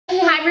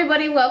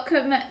everybody,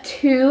 welcome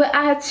to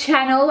our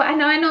channel. I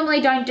know I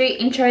normally don't do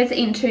intros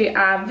into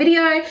our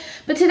video,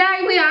 but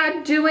today we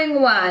are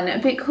doing one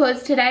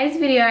because today's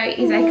video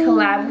is a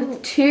collab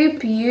with two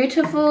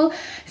beautiful,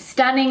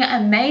 stunning,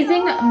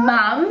 amazing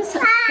mums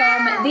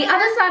from the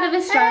other side of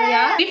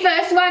Australia. The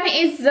first one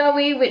is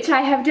Zoe, which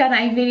I have done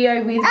a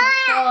video with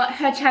before.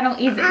 Her channel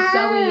is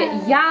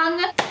Zoe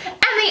Young.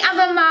 And the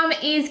other mum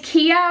is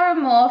Keiara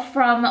Moore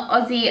from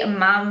Aussie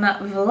Mum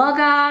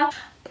Vlogger.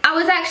 I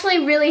was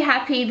actually really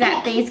happy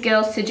that these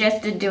girls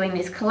suggested doing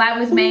this collab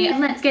with me, and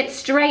let's get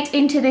straight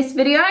into this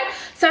video.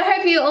 So I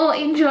hope you all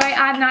enjoy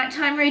our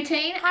nighttime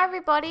routine. Hi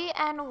everybody,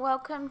 and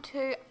welcome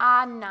to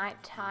our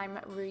nighttime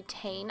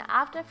routine.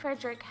 After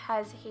Frederick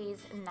has his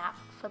nap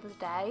for the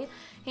day,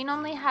 he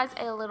normally has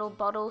a little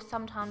bottle,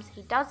 sometimes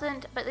he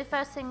doesn't, but the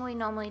first thing we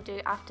normally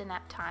do after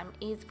nap time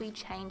is we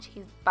change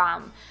his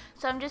bum.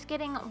 So I'm just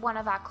getting one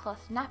of our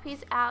cloth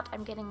nappies out.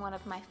 I'm getting one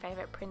of my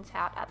favorite prints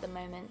out at the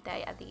moment.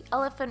 They are the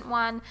elephant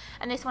one,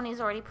 and this one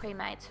is already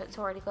pre-made, so it's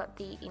already got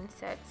the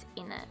inserts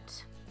in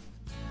it.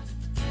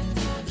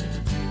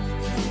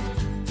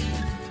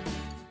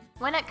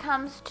 When it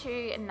comes to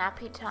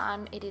nappy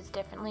time, it is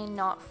definitely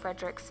not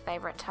Frederick's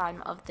favorite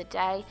time of the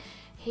day.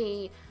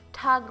 He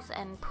tugs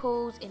and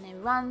pulls and he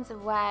runs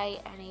away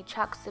and he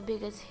chucks the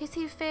biggest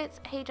hissy fits.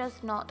 He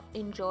does not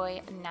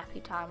enjoy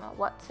nappy time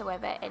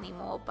whatsoever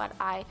anymore, but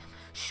I'm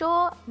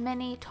sure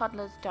many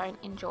toddlers don't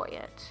enjoy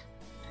it.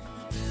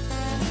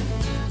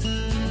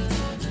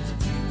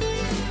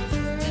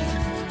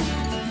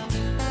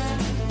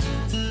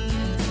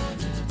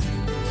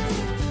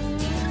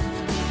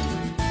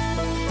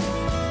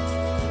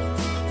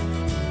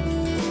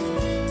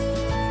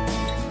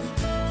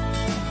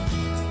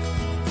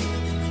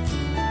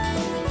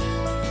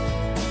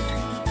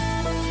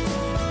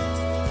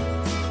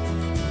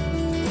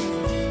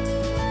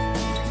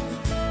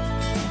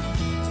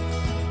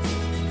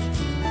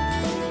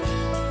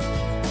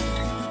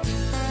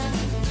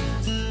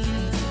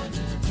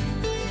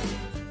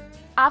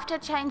 After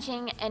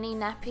changing any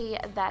nappy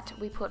that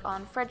we put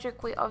on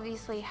Frederick, we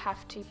obviously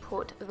have to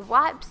put the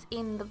wipes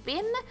in the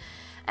bin,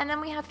 and then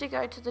we have to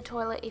go to the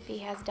toilet if he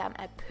has done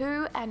a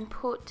poo and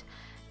put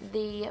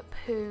the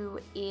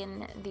poo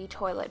in the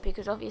toilet,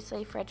 because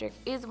obviously Frederick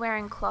is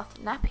wearing cloth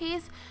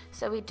nappies,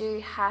 so we do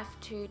have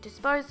to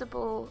dispose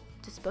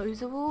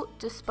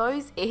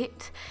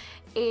it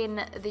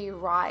in the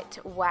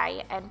right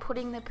way, and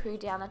putting the poo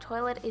down the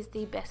toilet is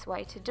the best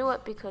way to do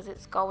it because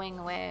it's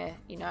going where,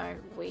 you know,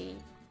 we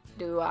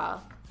do our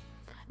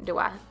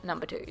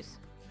number twos.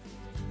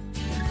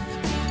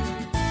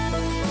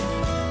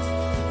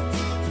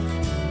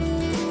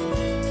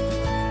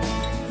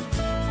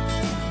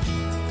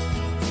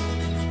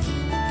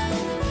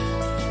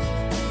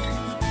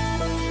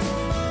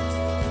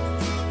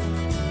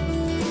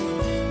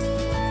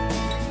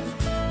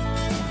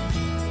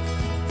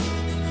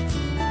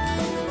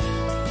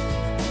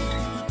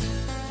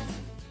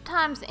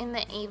 In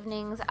the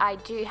evenings I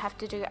do have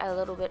to do a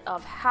little bit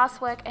of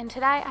housework, and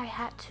today I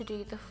had to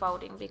do the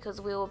folding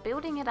because we were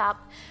building it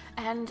up,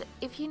 and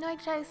if you know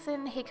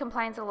Jason, he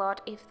complains a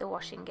lot if the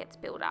washing gets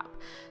built up.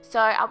 So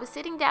I was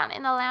sitting down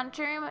in the lounge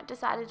room,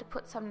 decided to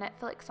put some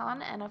Netflix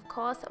on, and of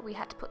course we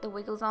had to put the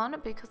Wiggles on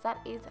because that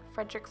is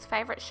Frederick's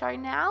favorite show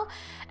now.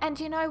 And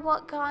you know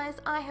what, guys,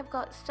 I have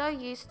got so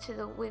used to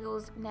the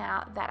Wiggles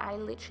now that I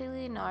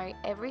literally know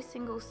every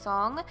single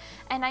song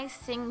and I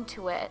sing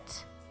to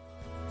it.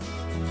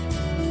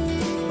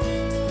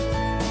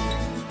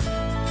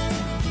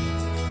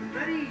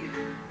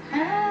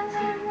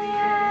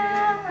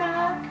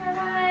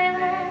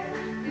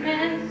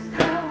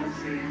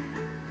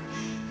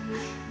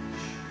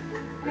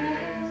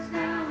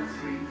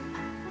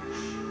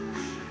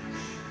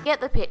 Get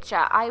the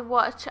picture. I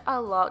watch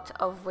a lot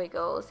of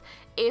Wiggles.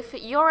 If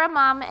you're a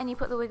mum and you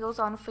put the Wiggles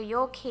on for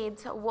your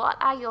kids, what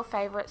are your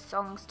favorite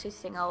songs to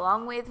sing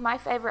along with? My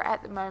favorite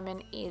at the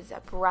moment is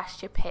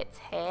Brush Your Pet's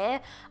Hair.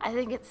 I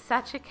think it's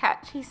such a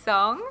catchy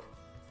song.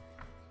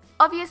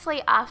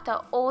 Obviously, after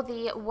all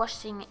the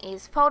washing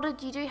is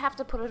folded, you do have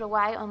to put it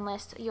away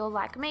unless you're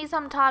like me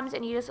sometimes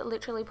and you just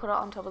literally put it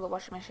on top of the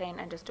washing machine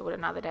and just do it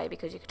another day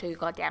because you're too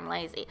goddamn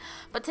lazy.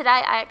 But today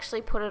I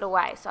actually put it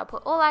away. So I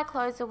put all our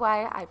clothes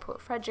away. I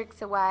put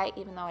Frederick's away,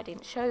 even though I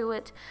didn't show you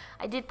it.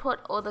 I did put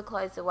all the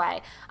clothes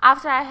away.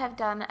 After I have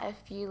done a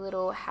few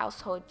little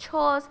household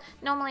chores,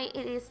 normally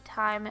it is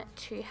time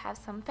to have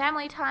some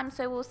family time.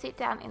 So we'll sit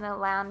down in the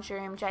lounge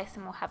room.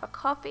 Jason will have a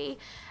coffee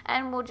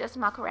and we'll just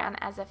muck around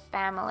as a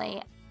family.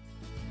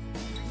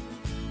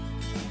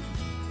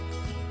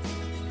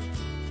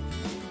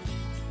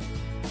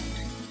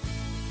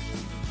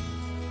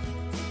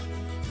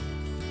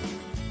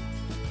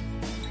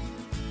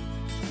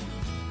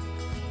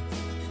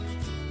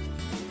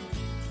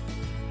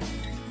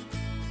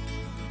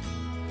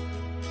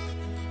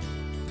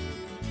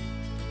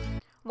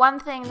 One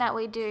thing that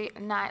we do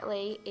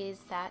nightly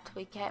is that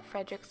we get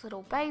Frederick's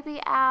little baby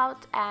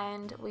out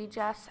and we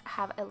just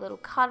have a little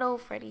cuddle.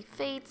 Freddie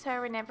feeds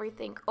her and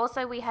everything.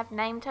 Also, we have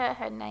named her.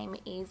 Her name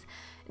is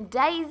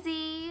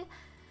Daisy.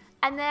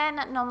 And then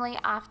normally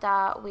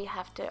after, we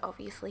have to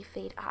obviously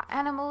feed our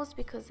animals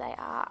because they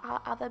are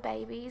our other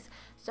babies.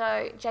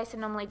 So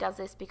Jason normally does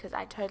this because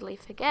I totally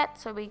forget.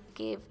 So we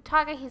give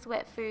Tiger his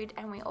wet food,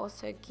 and we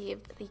also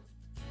give the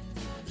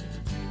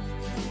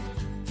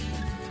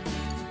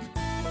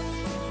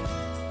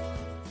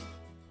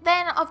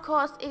Then, of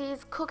course, it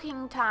is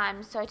cooking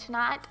time. So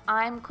tonight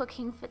I'm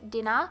cooking for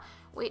dinner,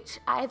 which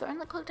I've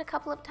only cooked a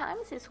couple of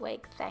times this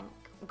week, thank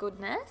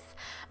goodness.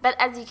 But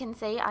as you can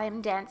see, I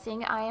am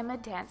dancing. I am a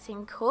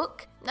dancing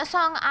cook. The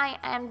song I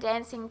am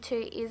dancing to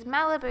is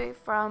Malibu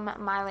from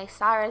Miley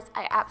Cyrus.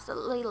 I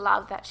absolutely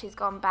love that she's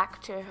gone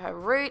back to her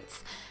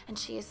roots and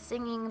she is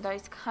singing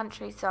those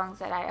country songs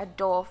that I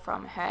adore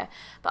from her.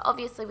 But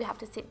obviously we have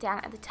to sit down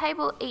at the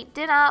table, eat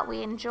dinner.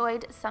 We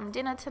enjoyed some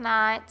dinner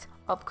tonight.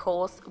 Of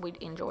course, we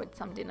enjoyed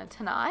some dinner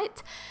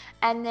tonight.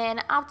 And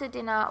then after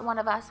dinner, one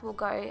of us will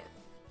go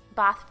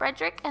bath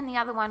Frederick and the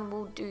other one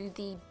will do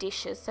the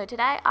dishes. So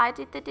today I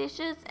did the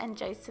dishes and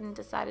Jason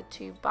decided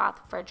to bath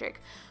Frederick,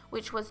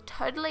 which was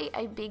totally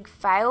a big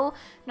fail.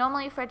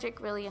 Normally Frederick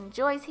really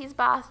enjoys his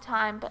bath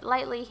time, but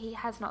lately he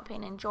has not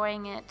been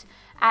enjoying it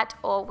at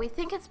all. We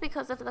think it's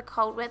because of the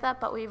cold weather,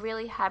 but we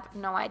really have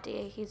no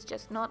idea. He's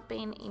just not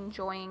been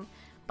enjoying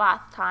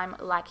bath time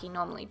like he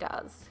normally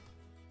does.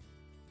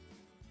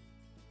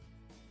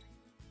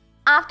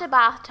 After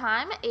bath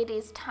time, it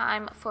is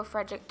time for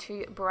Frederick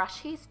to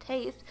brush his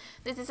teeth.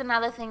 This is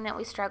another thing that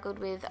we struggled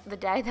with the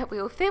day that we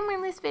were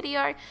filming this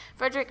video.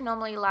 Frederick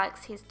normally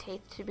likes his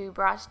teeth to be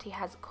brushed. He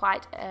has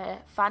quite a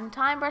fun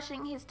time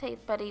brushing his teeth,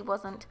 but he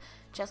wasn't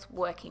just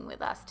working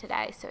with us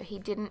today, so he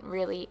didn't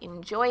really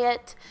enjoy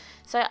it.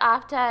 So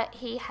after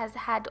he has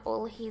had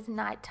all his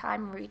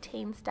nighttime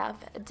routine stuff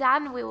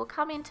done, we will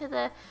come into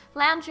the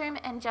lounge room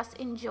and just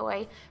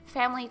enjoy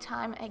family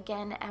time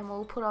again, and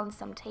we'll put on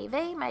some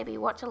TV, maybe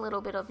watch a little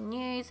bit of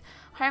news,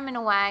 Home and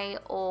Away,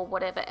 or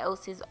whatever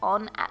else is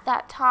on at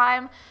that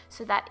time.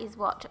 So that is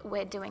what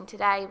we're doing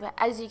today. But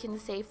as you can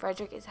see,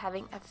 Frederick is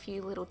having a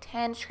few little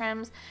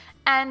tantrums,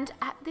 and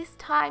at this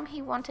time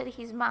he wanted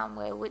his mum,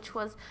 which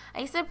was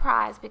a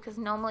surprise because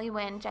normally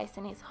when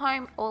Jason is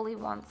home, all he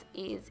wants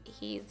is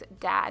his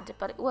dad.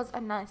 But it was a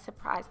nice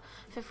surprise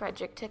for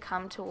Frederick to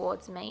come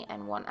towards me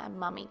and want a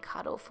mummy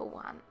cuddle for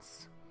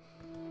once.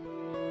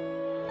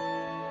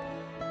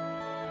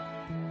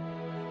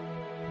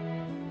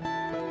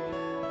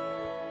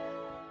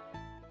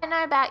 I don't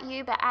know about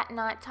you, but at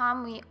night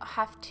time we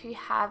have to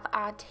have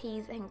our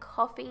teas and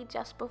coffee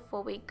just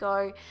before we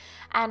go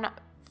and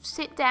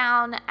sit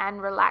down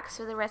and relax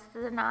for the rest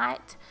of the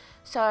night.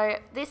 So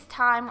this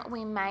time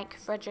we make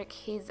Frederick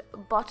his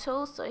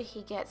bottle, so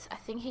he gets, I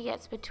think he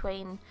gets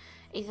between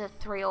either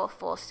 3 or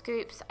 4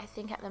 scoops. I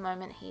think at the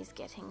moment he's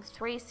getting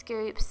 3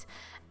 scoops,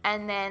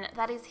 and then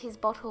that is his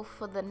bottle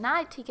for the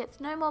night. He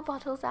gets no more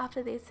bottles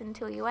after this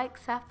until he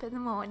wakes up in the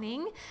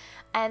morning.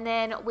 And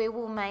then we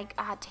will make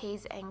our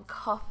teas and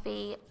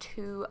coffee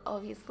to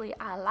obviously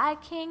our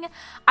liking.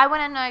 I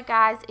want to know,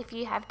 guys, if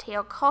you have tea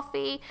or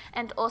coffee,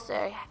 and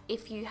also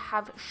if you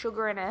have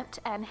sugar in it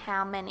and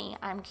how many.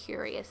 I'm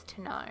curious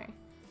to know.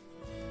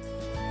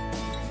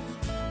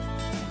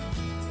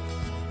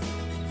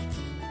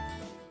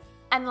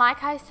 And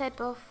like I said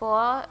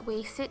before,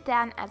 we sit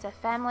down as a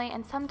family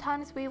and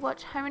sometimes we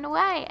watch Home and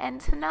Away, and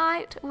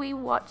tonight we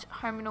watch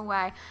Home and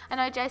Away. I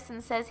know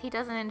Jason says he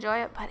doesn't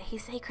enjoy it, but he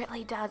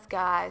secretly does,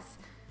 guys.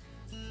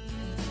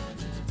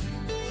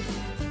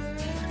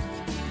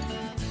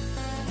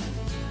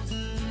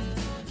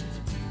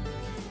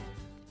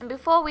 And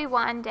before we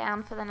wind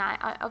down for the night,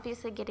 I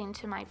obviously get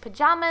into my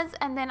pajamas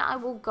and then I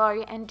will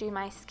go and do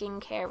my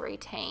skincare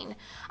routine.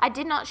 I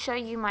did not show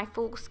you my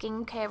full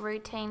skincare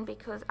routine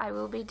because I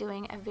will be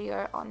doing a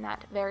video on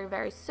that very,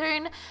 very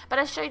soon. But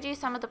I showed you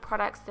some of the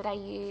products that I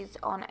use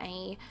on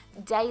a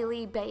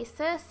daily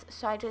basis.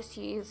 So I just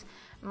use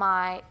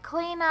my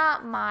cleaner,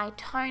 my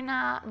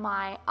toner,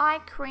 my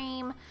eye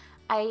cream,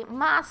 a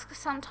mask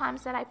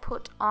sometimes that I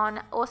put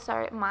on,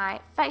 also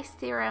my face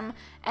serum,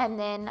 and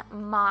then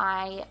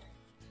my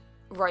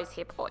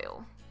rosehip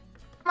oil.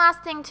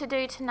 Last thing to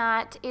do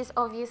tonight is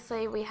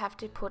obviously we have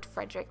to put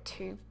Frederick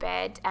to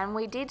bed, and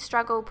we did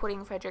struggle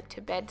putting Frederick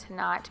to bed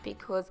tonight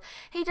because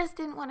he just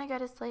didn't want to go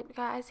to sleep,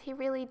 guys. He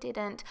really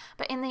didn't,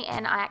 but in the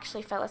end I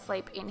actually fell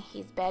asleep in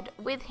his bed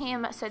with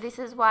him. So this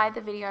is why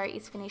the video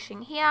is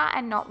finishing here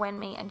and not when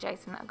me and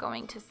Jason are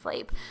going to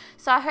sleep.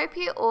 So I hope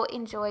you all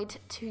enjoyed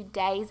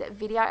today's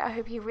video. I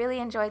hope you really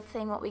enjoyed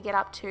seeing what we get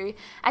up to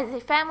as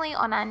a family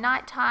on our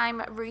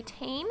nighttime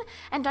routine,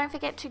 and don't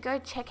forget to go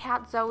check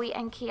out Zoe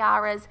and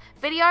Keiara's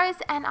videos,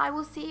 and I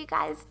will see you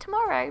guys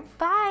tomorrow.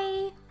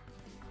 Bye!